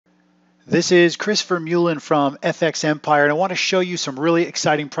This is Christopher Mullen from FXEmpire, and I want to show you some really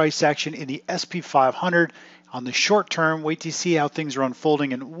exciting price action in the SP 500 on the short term. Wait to see how things are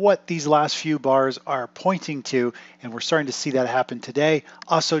unfolding and what these last few bars are pointing to, and we're starting to see that happen today.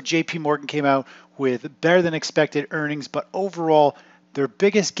 Also, JP Morgan came out with better than expected earnings, but overall, their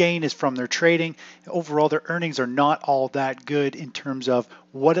biggest gain is from their trading. Overall, their earnings are not all that good in terms of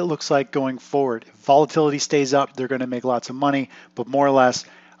what it looks like going forward. If volatility stays up, they're going to make lots of money, but more or less,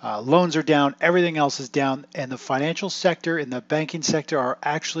 loans are down, everything else is down, and the financial sector and the banking sector are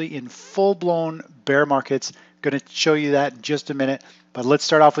actually in full-blown bear markets. Going to show you that in just a minute, but let's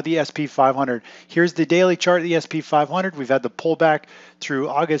start off with the SP 500. Here's the daily chart of the SP 500. We've had the pullback through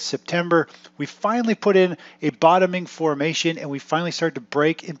August, September. We finally put in a bottoming formation, and we finally started to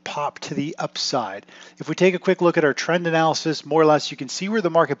break and pop to the upside. If we take a quick look at our trend analysis, more or less you can see where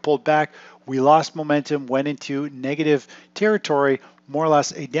the market pulled back. We lost momentum, went into negative territory, more or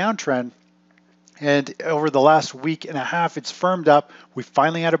less a downtrend, and over the last week and a half it's firmed up. We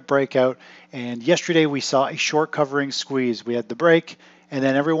finally had a breakout, and yesterday we saw a short covering squeeze. We had the break, and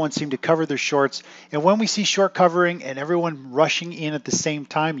then everyone seemed to cover their shorts, and when we see short covering and everyone rushing in at the same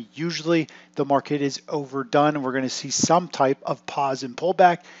time, usually the market is overdone and we're going to see some type of pause and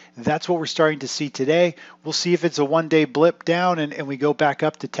pullback. That's what we're starting to see today. We'll see if it's a one-day blip down and we go back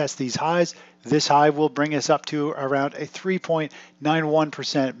up to test these highs. This high will bring us up to around a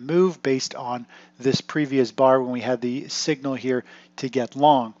 3.91% move based on this previous bar when we had the signal here to get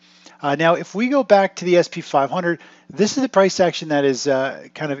long. Now, if we go back to the SP 500, this is the price action that is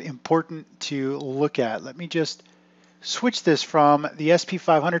kind of important to look at. Let me just switch this from the SP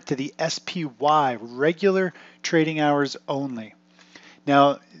 500 to the SPY, regular trading hours only.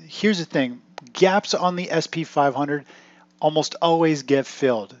 Now, here's the thing. Gaps on the SP 500 almost always get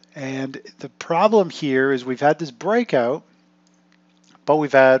filled. And the problem here is we've had this breakout, but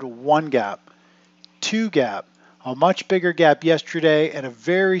we've had one gap, two gap, a much bigger gap yesterday, and a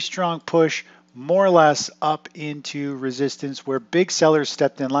very strong push more or less up into resistance where big sellers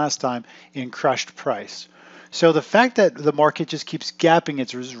stepped in last time and crushed price. So the fact that the market just keeps gapping,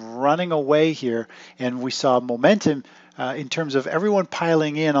 it's just running away here, and we saw momentum in terms of everyone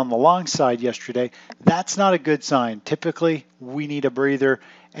piling in on the long side yesterday, that's not a good sign. Typically, we need a breather,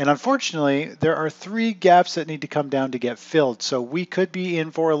 and unfortunately, there are three gaps that need to come down to get filled. So we could be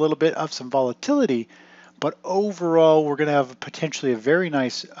in for a little bit of some volatility, but overall, we're going to have potentially a very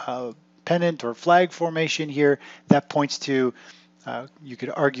nice pennant or flag formation here that points to, you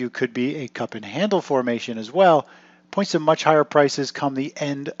could argue, could be a cup and handle formation as well, points to much higher prices come the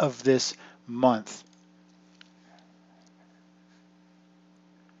end of this month.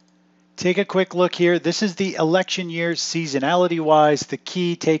 Take a quick look here. This is the election year seasonality wise. The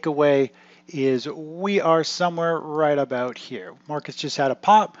key takeaway is we are somewhere right about here. Markets just had a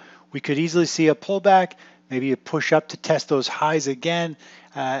pop. We could easily see a pullback, maybe a push up to test those highs again.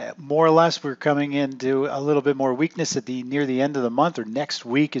 More or less, we're coming into a little bit more weakness at near the end of the month, or next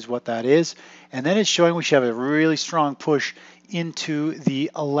week is what that is. And then it's showing we should have a really strong push into the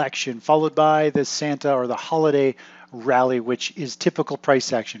election, followed by the Santa or the holiday rally, which is typical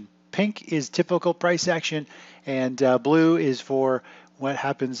price action. Pink is typical price action, and blue is for what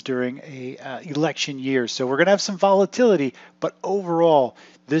happens during a election year. So we're going to have some volatility, but overall,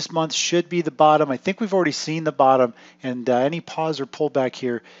 this month should be the bottom. I think we've already seen the bottom, and any pause or pullback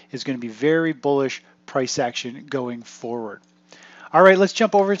here is going to be very bullish price action going forward. All right, let's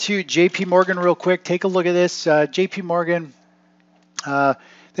jump over to JP Morgan real quick. Take a look at this. JP Morgan,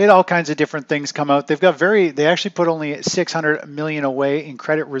 they had all kinds of different things come out. They actually put only 600 million away in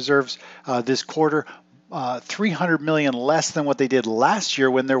credit reserves this quarter, 300 million less than what they did last year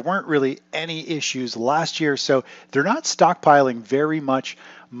when there weren't really any issues last year. So they're not stockpiling very much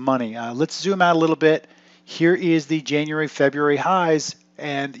money. Let's zoom out a little bit. Here is the January, February highs,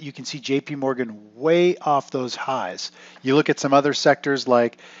 and you can see JP Morgan way off those highs. You look at some other sectors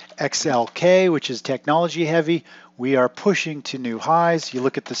like XLK, which is technology heavy. We are pushing to new highs. You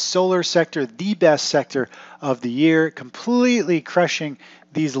look at the solar sector, the best sector of the year, completely crushing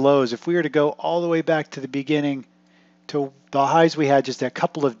these lows. If we were to go all the way back to the beginning, to the highs we had just a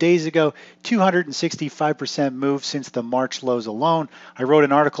couple of days ago, 265% move since the March lows alone. I wrote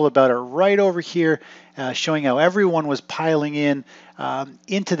an article about it right over here, showing how everyone was piling in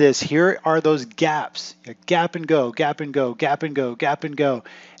into this. Here are those gaps, gap and go, gap and go, gap and go, gap and go.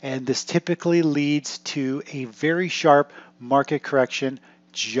 And this typically leads to a very sharp market correction,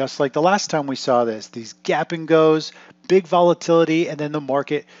 just like the last time we saw this. These gap and goes, big volatility, and then the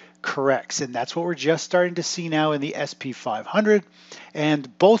market corrects, and that's what we're just starting to see now in the SP 500.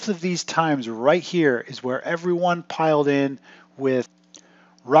 And both of these times right here is where everyone piled in with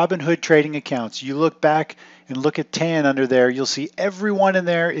Robinhood trading accounts. You look back and look at TAN under there, you'll see everyone in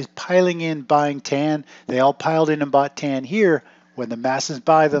there is piling in buying TAN. They all piled in and bought TAN here. When the masses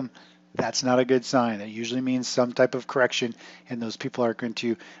buy them, that's not a good sign. It usually means some type of correction, and those people are going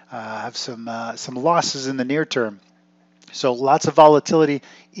to have some losses in the near term. So lots of volatility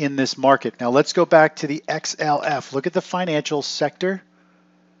in this market. Now let's go back to the XLF. Look at the financial sector,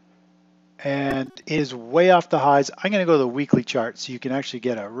 and it is way off the highs. I'm going to go to the weekly chart so you can actually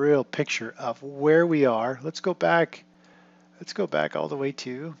get a real picture of where we are. Let's go back all the way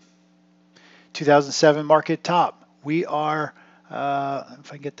to 2007 market top. We are, if I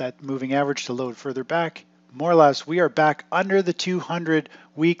can get that moving average to load further back, more or less, we are back under the 200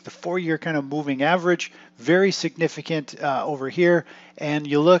 week, the 4-year kind of moving average, very significant over here. And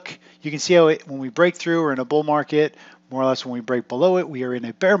you look, you can see how when we break through, we're in a bull market. More or less, when we break below it, we are in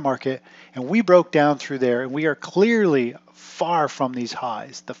a bear market, and we broke down through there, and we are clearly far from these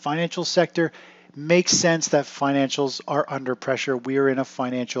highs. The financial sector makes sense that financials are under pressure. We are in a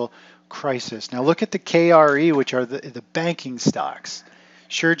financial crisis. Now look at the KRE, which are the banking stocks.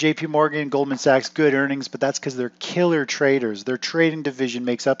 Sure, JP Morgan, Goldman Sachs, good earnings, but that's because they're killer traders. Their trading division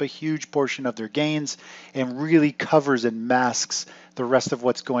makes up a huge portion of their gains and really covers and masks the rest of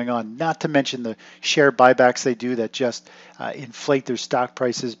what's going on, not to mention the share buybacks they do that just inflate their stock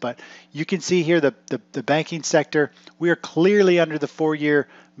prices. But you can see here the banking sector, we are clearly under the 4-year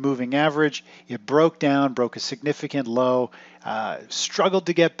moving average. It broke down, broke a significant low, struggled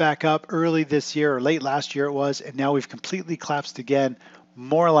to get back up early this year or late last year it was, and now we've completely collapsed again.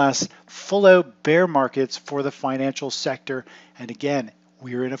 More or less full out bear markets for the financial sector. And again,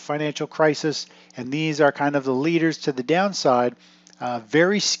 we are in a financial crisis, and these are kind of the leaders to the downside.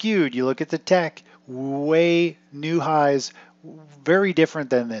 Very skewed. You look at the tech, way new highs, very different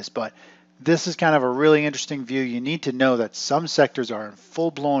than this. But this is kind of a really interesting view. You need to know that some sectors are in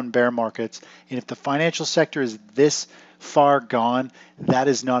full-blown bear markets, and if the financial sector is this far gone, that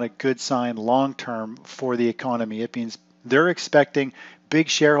is not a good sign long-term for the economy. It means they're expecting, big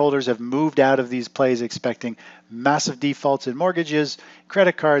shareholders have moved out of these plays expecting massive defaults in mortgages,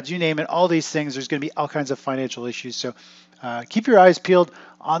 credit cards, you name it, all these things. There's going to be all kinds of financial issues. So keep your eyes peeled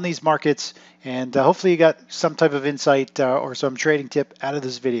on these markets, and hopefully you got some type of insight or some trading tip out of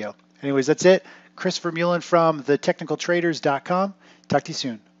this video. Anyways, that's it. Christopher Mullen from thetechnicaltraders.com. Talk to you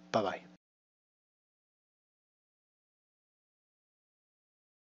soon. Bye-bye.